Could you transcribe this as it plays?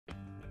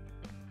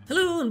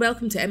Hello and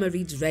welcome to Emma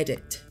Reads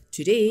Reddit.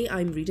 Today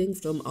I'm reading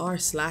from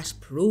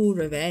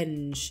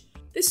r/ProRevenge.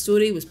 This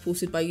story was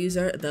posted by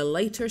user The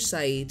Lighter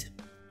Side.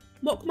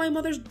 Mock my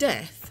mother's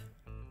death?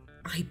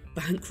 I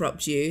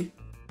bankrupt you.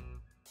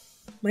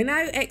 My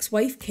now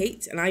ex-wife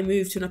Kate and I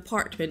moved to an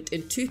apartment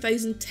in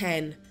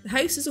 2010. The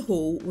house as a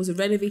whole was a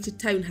renovated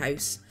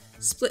townhouse,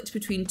 split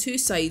between two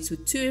sides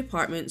with two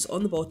apartments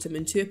on the bottom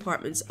and two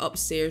apartments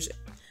upstairs.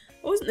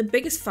 I wasn't the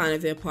biggest fan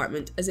of the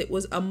apartment as it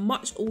was a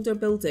much older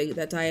building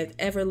that I had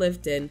ever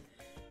lived in,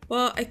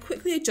 but I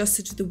quickly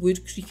adjusted to the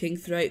wood creaking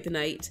throughout the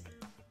night.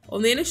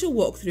 On the initial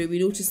walkthrough we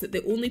noticed that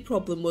the only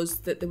problem was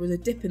that there was a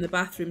dip in the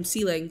bathroom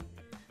ceiling.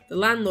 The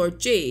landlord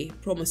Jay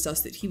promised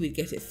us that he would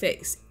get it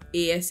fixed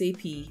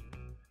ASAP.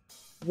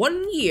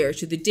 1 year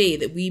to the day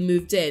that we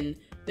moved in,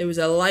 there was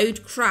a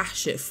loud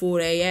crash at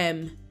 4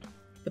 AM.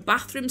 The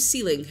bathroom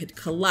ceiling had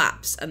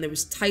collapsed and there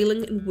was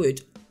tiling and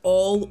wood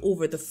all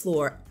over the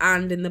floor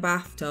and in the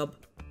bathtub.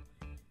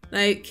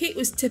 Now, Kate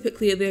was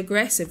typically the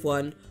aggressive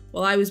one,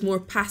 while I was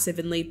more passive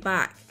and laid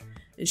back,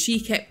 and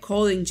she kept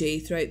calling Jay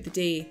throughout the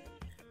day.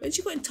 When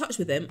she got in touch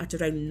with him at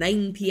around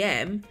 9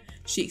 PM,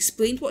 she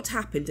explained what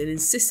happened and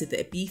insisted that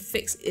it be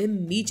fixed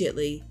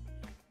immediately.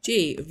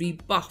 Jay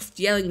rebuffed,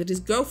 yelling that his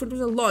girlfriend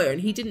was a lawyer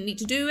and he didn't need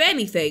to do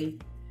anything.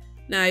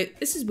 Now,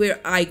 this is where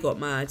I got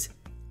mad.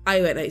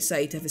 I went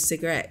outside to have a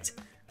cigarette,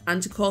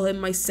 and to call him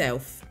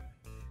myself.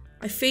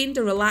 I feigned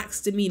a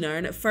relaxed demeanour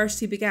and at first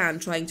he began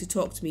trying to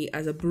talk to me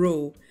as a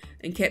bro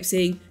and kept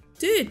saying,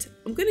 "Dude,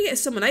 I'm going to get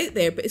someone out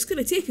there but it's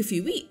going to take a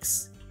few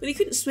weeks." When he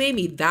couldn't sway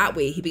me that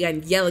way, he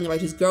began yelling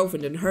about his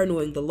girlfriend and her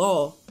knowing the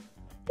law.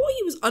 What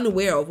he was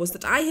unaware of was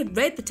that I had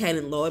read the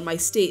tenant law in my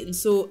state, and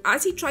so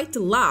as he tried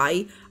to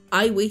lie,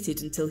 I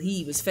waited until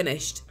he was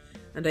finished.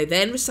 And I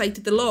then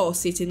recited the law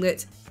stating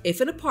that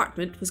if an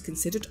apartment was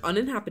considered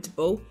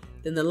uninhabitable,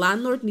 then the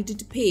landlord needed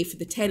to pay for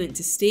the tenant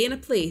to stay in a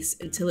place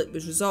until it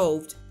was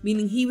resolved,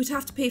 meaning he would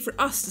have to pay for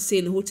us to stay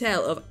in a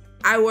hotel of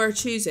our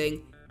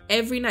choosing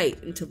every night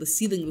until the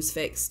ceiling was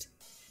fixed.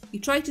 He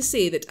tried to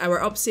say that our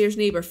upstairs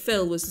neighbour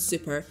Phil was the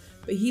super,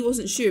 but he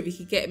wasn't sure if he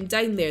could get him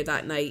down there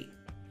that night.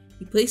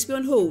 He placed me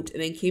on hold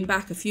and then came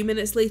back a few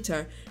minutes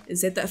later and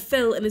said that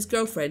Phil and his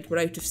girlfriend were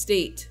out of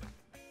state.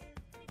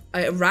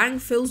 I rang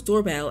Phil's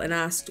doorbell and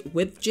asked,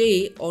 with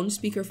Jay on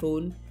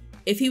speakerphone,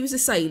 if he was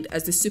assigned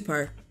as the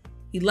super.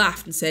 He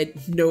laughed and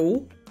said,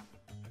 "No."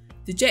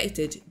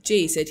 Dejected,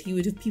 Jay said he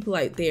would have people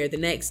out there the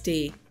next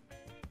day.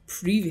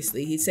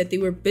 Previously, he said they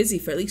were busy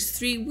for at least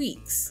 3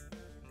 weeks.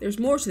 There's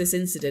more to this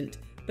incident,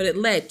 but it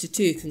led to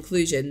two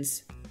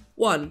conclusions.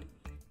 1.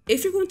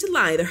 If you're going to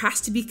lie, there has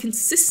to be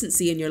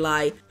consistency in your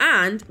lie,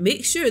 and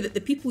make sure that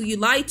the people you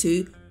lie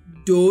to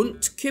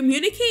don't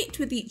communicate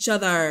with each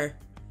other.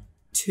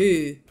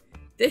 2.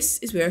 This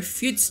is where a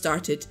feud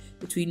started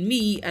between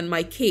me and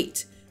my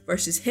Kate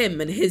versus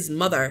him and his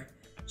mother.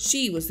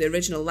 She was the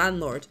original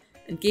landlord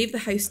and gave the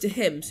house to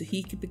him so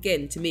he could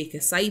begin to make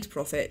a side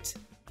profit.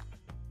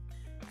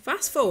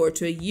 Fast forward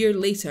to a year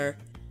later,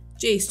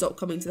 Jay stopped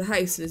coming to the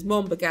house and his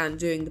mom began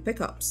doing the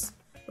pickups.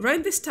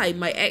 Around this time,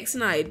 my ex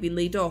and I had been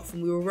laid off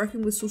and we were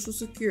working with Social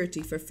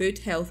Security for food,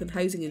 health and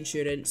housing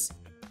insurance.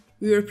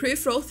 We were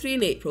approved for all three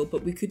in April,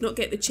 but we could not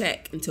get the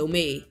cheque until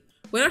May.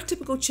 When our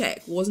typical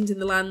cheque wasn't in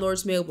the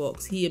landlord's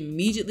mailbox, he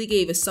immediately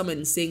gave a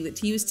summons saying that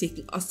he was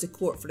taking us to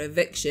court for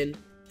eviction.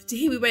 The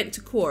day we went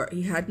to court,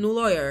 he had no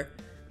lawyer,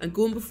 and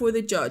going before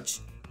the judge,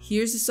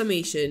 here's a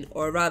summation,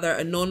 or rather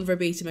a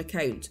non-verbatim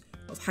account,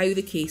 of how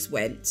the case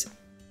went.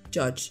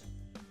 Judge: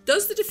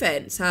 does the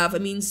defence have a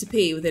means to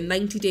pay within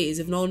 90 days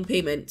of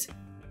non-payment?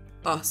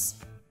 Us: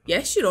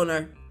 yes, Your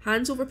Honour.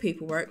 Hands over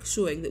paperwork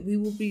showing that we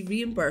will be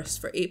reimbursed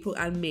for April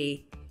and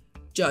May.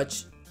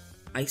 Judge: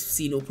 I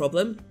see no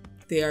problem.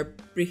 They are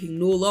breaking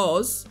no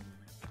laws.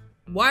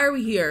 Why are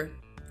we here?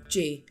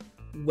 Jay: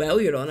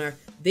 well, Your Honour,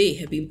 they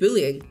have been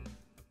bullying.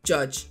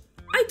 Judge: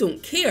 I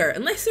don't care.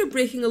 Unless they're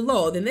breaking a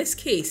law, then this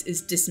case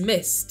is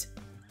dismissed.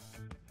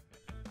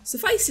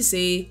 Suffice to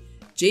say,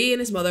 Jay and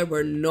his mother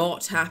were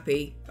not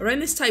happy. Around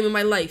this time in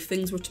my life,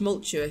 things were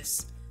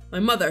tumultuous. My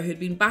mother, who'd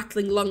been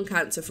battling lung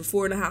cancer for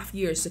 4.5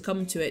 years,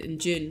 succumbed to it in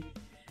June.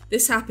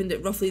 This happened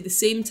at roughly the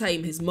same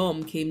time his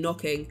mom came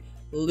knocking,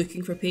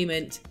 looking for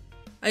payment.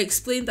 I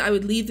explained that I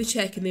would leave the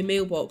cheque in the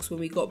mailbox when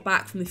we got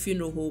back from the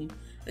funeral home,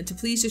 and to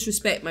please just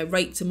respect my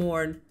right to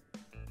mourn.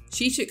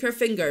 She took her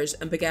fingers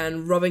and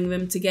began rubbing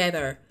them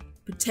together,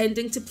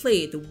 pretending to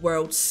play the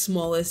world's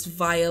smallest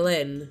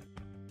violin.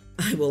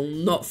 I will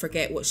not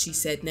forget what she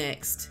said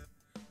next.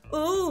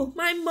 "Oh,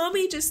 my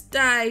mummy just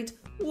died.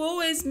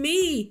 Woe is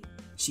me."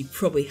 She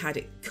probably had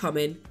it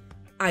coming.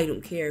 "I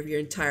don't care if your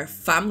entire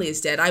family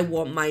is dead. I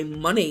want my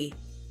money."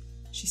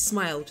 She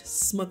smiled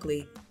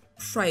smugly,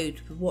 proud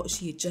with what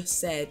she had just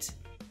said.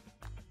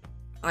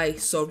 I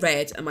saw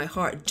red and my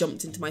heart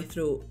jumped into my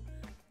throat.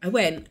 I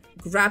went,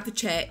 grabbed the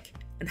cheque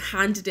and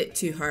handed it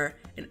to her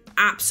in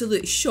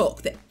absolute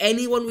shock that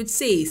anyone would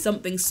say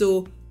something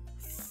so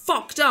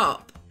fucked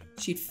up.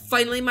 She'd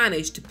finally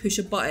managed to push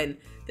a button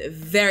that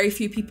very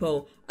few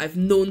people I've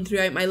known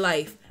throughout my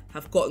life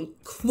have gotten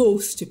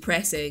close to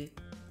pressing.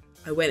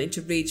 I went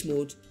into rage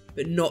mode,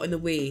 but not in the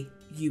way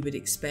you would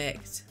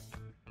expect.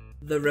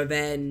 The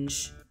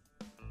revenge.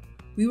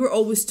 We were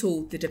always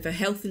told that if a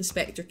health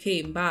inspector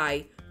came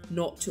by,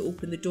 not to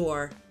open the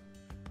door.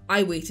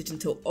 I waited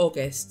until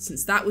August,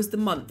 since that was the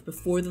month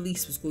before the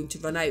lease was going to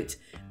run out,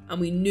 and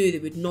we knew they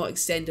would not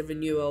extend a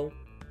renewal.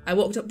 I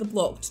walked up the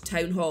block to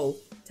Town Hall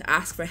to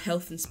ask for a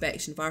health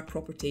inspection of our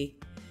property.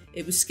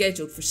 It was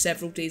scheduled for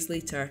several days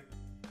later.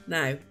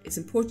 Now, it's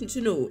important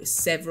to know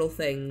several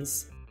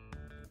things.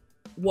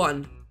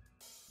 1.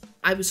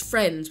 I was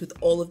friends with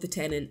all of the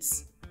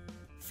tenants.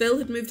 Phil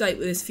had moved out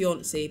with his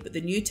fiancée, but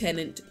the new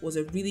tenant was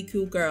a really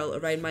cool girl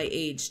around my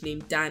age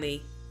named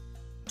Danny.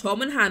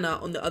 Tom and Hannah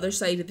on the other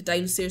side of the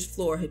downstairs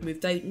floor had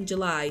moved out in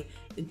July,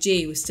 and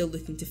Jay was still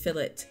looking to fill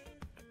it.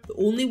 The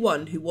only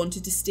one who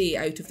wanted to stay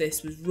out of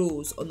this was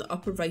Rose on the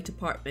upper right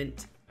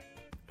apartment.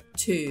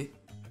 2.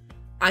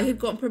 I had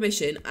gotten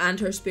permission and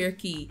her spare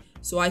key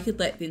so I could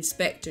let the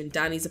inspector in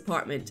Danny's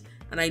apartment,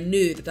 and I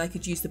knew that I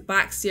could use the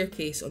back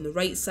staircase on the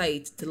right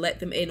side to let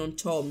them in on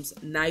Tom's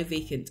now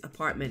vacant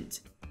apartment.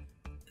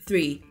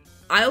 3.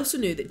 I also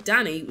knew that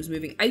Danny was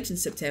moving out in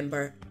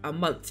September, a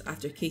month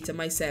after Kate and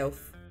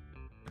myself.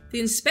 The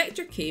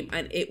inspector came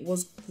and it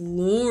was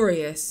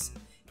glorious.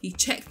 He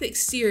checked the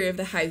exterior of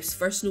the house,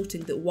 first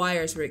noting that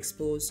wires were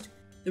exposed.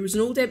 There was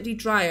an old empty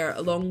dryer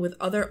along with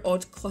other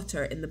odd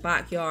clutter in the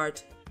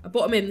backyard. I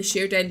brought him in the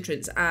shared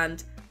entrance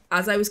and,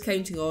 as I was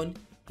counting on,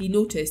 he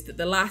noticed that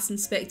the last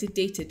inspected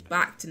dated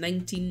back to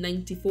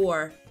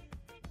 1994.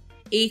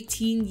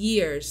 18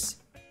 years.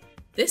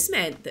 This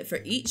meant that for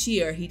each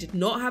year he did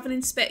not have an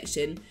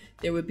inspection,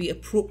 there would be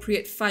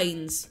appropriate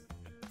fines.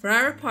 For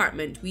our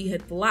apartment, we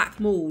had black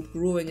mould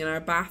growing in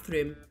our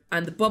bathroom,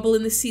 and the bubble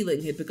in the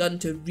ceiling had begun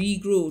to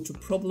regrow to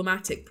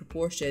problematic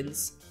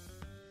proportions.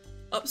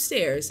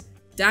 Upstairs,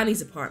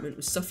 Danny's apartment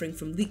was suffering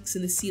from leaks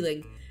in the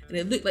ceiling, and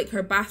it looked like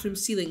her bathroom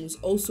ceiling was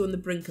also on the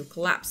brink of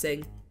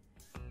collapsing.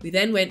 We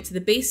then went to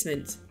the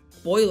basement.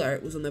 The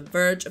boiler was on the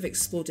verge of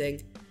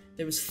exploding.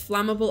 There was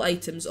flammable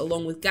items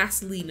along with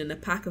gasoline and a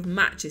pack of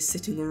matches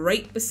sitting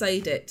right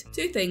beside it.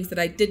 2 things that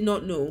I did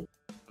not know.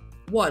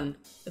 1.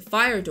 The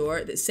fire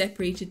door that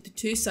separated the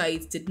 2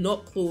 sides did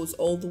not close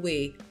all the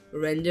way,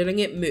 rendering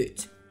it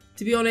moot.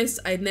 To be honest,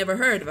 I had never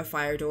heard of a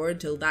fire door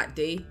until that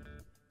day.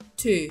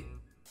 2.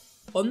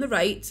 On the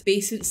right,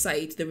 basement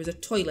side, there was a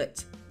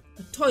toilet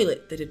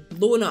that had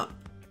blown up.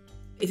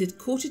 It had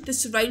coated the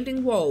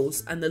surrounding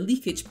walls and the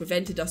leakage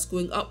prevented us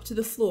going up to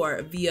the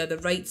floor via the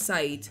right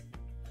side.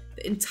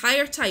 The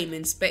entire time the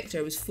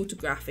inspector was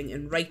photographing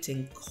and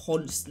writing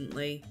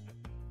constantly.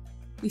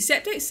 We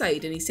stepped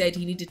outside and he said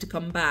he needed to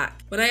come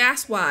back. When I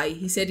asked why,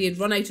 he said he had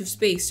run out of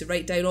space to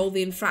write down all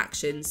the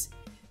infractions.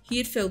 He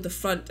had filled the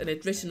front and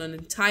had written an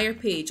entire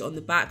page on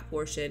the back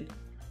portion.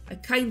 I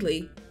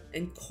kindly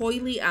and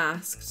coyly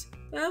asked,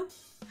 "Well,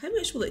 how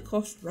much will it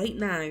cost right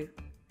now?"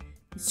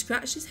 He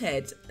scratched his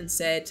head and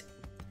said,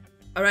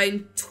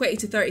 "Around 20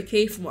 to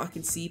 30k from what I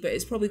can see, but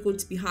it's probably going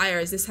to be higher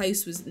as this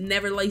house was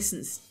never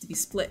licensed to be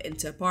split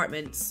into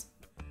apartments."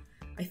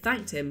 I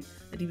thanked him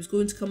and he was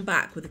going to come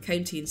back with the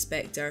county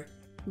inspector.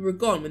 We were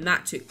gone when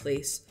that took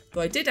place,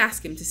 though I did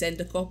ask him to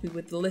send a copy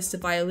with the list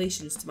of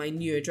violations to my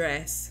new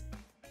address.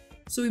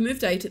 So we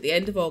moved out at the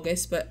end of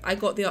August, but I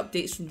got the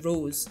updates from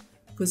Rose.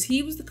 Because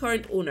he was the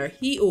current owner,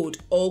 he owed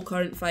all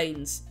current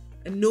fines,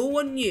 and no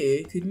one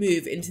knew could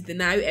move into the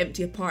now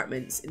empty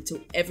apartments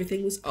until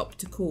everything was up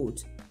to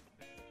code.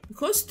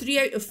 Because 3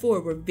 out of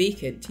 4 were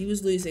vacant, he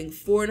was losing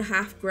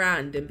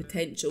 $4,500 in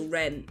potential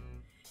rent.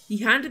 He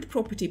handed the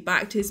property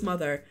back to his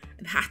mother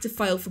and had to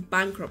file for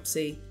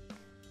bankruptcy.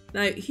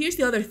 Now, here's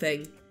the other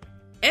thing.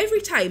 Every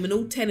time an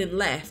old tenant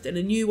left and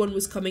a new one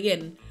was coming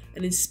in,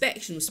 an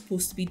inspection was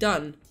supposed to be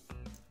done.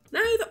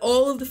 Now that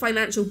all of the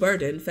financial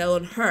burden fell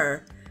on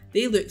her,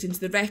 they looked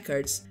into the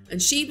records,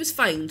 and she was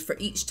fined for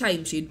each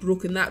time she had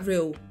broken that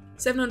rule,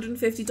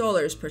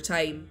 $750 per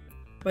time.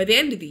 By the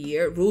end of the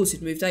year, Rose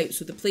had moved out,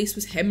 so the place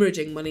was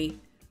hemorrhaging money.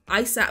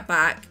 I sat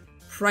back,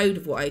 proud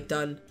of what I'd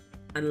done,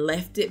 and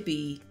left it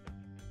be.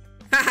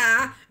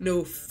 Haha,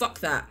 no, fuck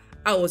that.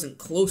 I wasn't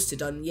close to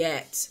done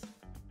yet.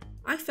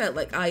 I felt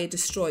like I had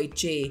destroyed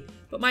Jay,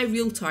 but my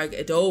real target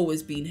had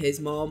always been his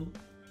mom.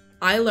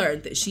 I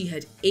learned that she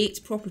had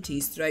 8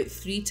 properties throughout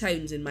 3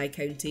 towns in my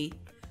county.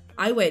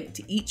 I went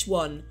to each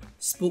one,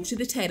 spoke to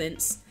the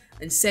tenants,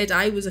 and said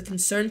I was a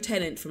concerned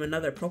tenant from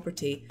another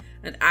property,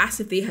 and asked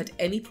if they had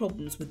any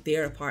problems with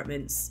their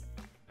apartments.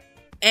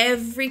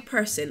 Every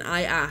person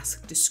I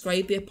asked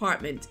described the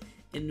apartment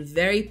in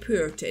very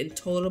poor to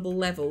intolerable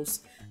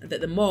levels, and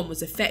that the mom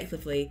was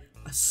effectively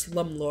a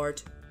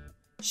slumlord.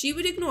 She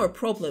would ignore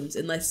problems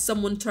unless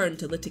someone turned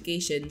to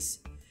litigations.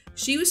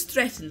 She was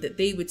threatened that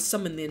they would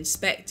summon the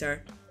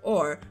inspector,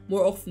 or,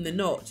 more often than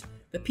not,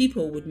 the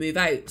people would move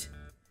out.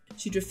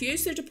 She'd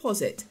refuse their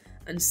deposit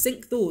and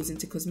sink those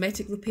into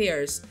cosmetic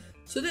repairs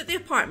so that the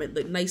apartment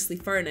looked nicely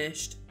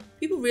furnished.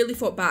 People really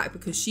fought back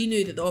because she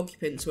knew that the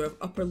occupants were of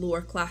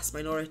upper-lower class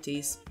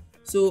minorities.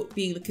 So,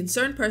 being the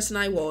concerned person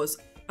I was,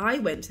 I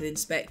went to the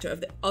inspector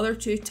of the other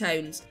 2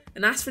 towns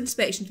and asked for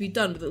inspection to be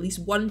done with at least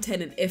one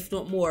tenant, if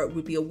not more,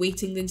 would be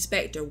awaiting the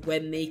inspector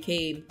when they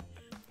came.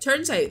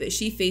 Turns out that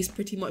she faced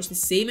pretty much the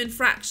same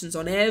infractions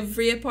on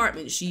every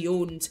apartment she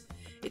owned.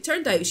 It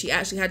turned out she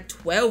actually had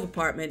 12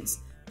 apartments,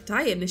 but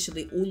I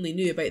initially only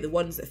knew about the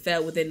ones that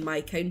fell within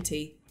my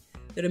county.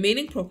 The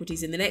remaining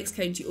properties in the next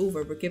county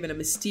over were given a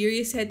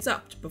mysterious heads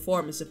up to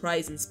perform a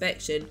surprise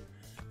inspection.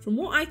 From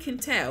what I can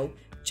tell,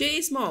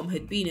 Jay's mom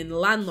had been in the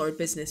landlord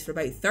business for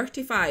about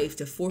 35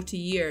 to 40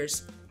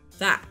 years.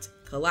 That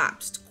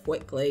collapsed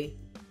quickly.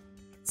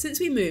 Since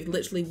we moved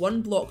literally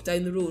one block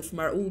down the road from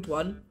our old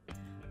one,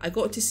 I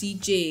got to see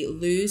Jay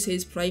lose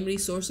his primary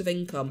source of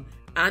income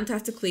and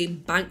have to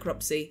claim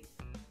bankruptcy,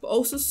 but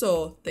also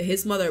saw that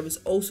his mother was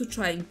also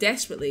trying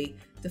desperately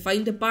to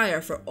find a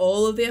buyer for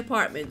all of the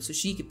apartments so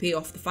she could pay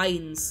off the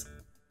fines.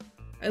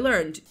 I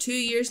learned 2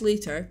 years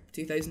later,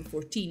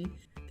 2014,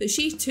 that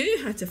she too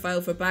had to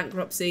file for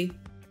bankruptcy.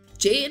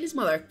 Jay and his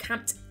mother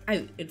camped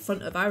out in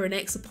front of our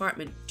next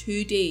apartment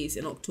 2 days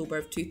in October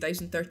of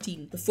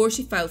 2013 before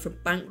she filed for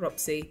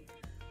bankruptcy.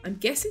 I'm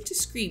guessing to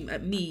scream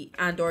at me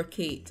and or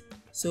Kate.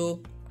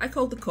 So I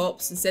called the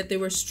cops and said there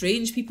were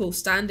strange people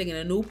standing in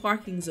a no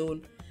parking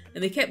zone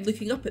and they kept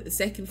looking up at the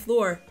second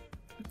floor.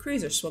 A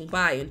cruiser swung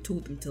by and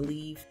told them to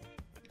leave.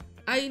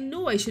 I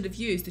know I should have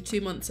used the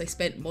 2 months I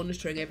spent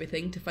monitoring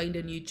everything to find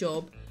a new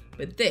job,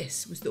 but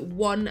this was the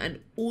one and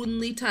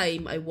only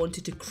time I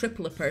wanted to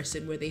cripple a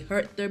person where they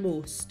hurt their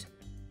most.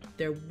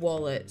 Their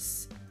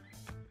wallets.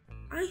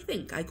 I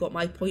think I got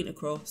my point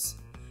across.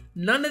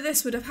 None of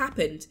this would have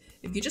happened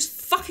if you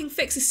just fucking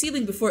fix the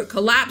ceiling before it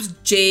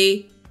collapsed,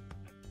 Jay.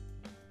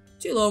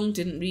 Too long,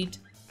 didn't read.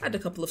 Had a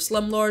couple of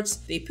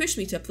slumlords, they pushed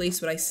me to a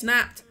place where I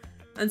snapped,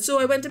 and so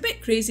I went a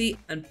bit crazy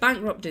and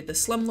bankrupted the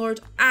slumlord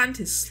and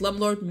his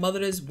slumlord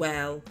mother as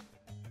well.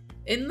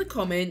 In the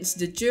comments,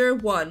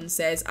 DeJure1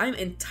 says, I'm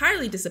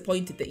entirely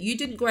disappointed that you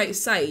didn't go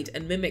outside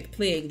and mimic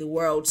playing the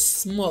world's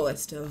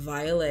smallest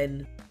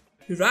violin.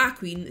 Hurrah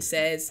Queen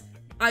says,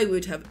 I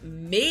would have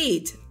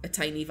made a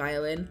tiny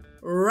violin,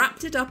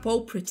 wrapped it up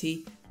all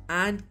pretty,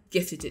 and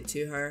gifted it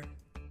to her.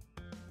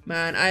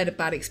 Man, I had a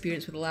bad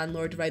experience with a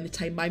landlord around the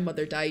time my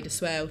mother died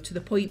as well, to the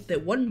point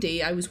that one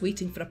day I was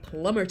waiting for a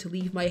plumber to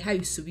leave my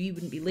house so we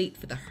wouldn't be late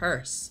for the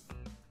hearse.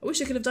 I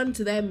wish I could have done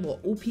to them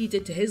what OP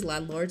did to his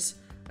landlords.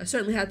 I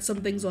certainly had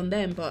some things on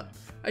them, but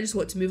I just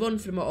want to move on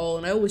from it all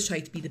and I always try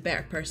to be the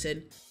better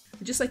person.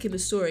 And just like in the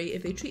story,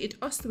 if they treated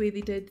us the way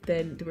they did,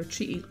 then they were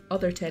treating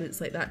other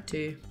tenants like that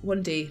too.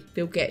 One day,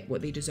 they'll get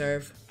what they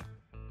deserve.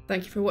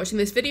 Thank you for watching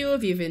this video.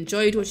 If you've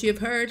enjoyed what you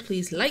have heard,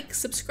 please like,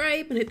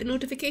 subscribe and hit the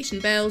notification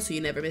bell so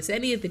you never miss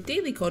any of the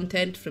daily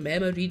content from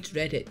Emma Reads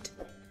Reddit.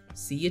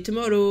 See you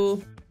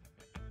tomorrow!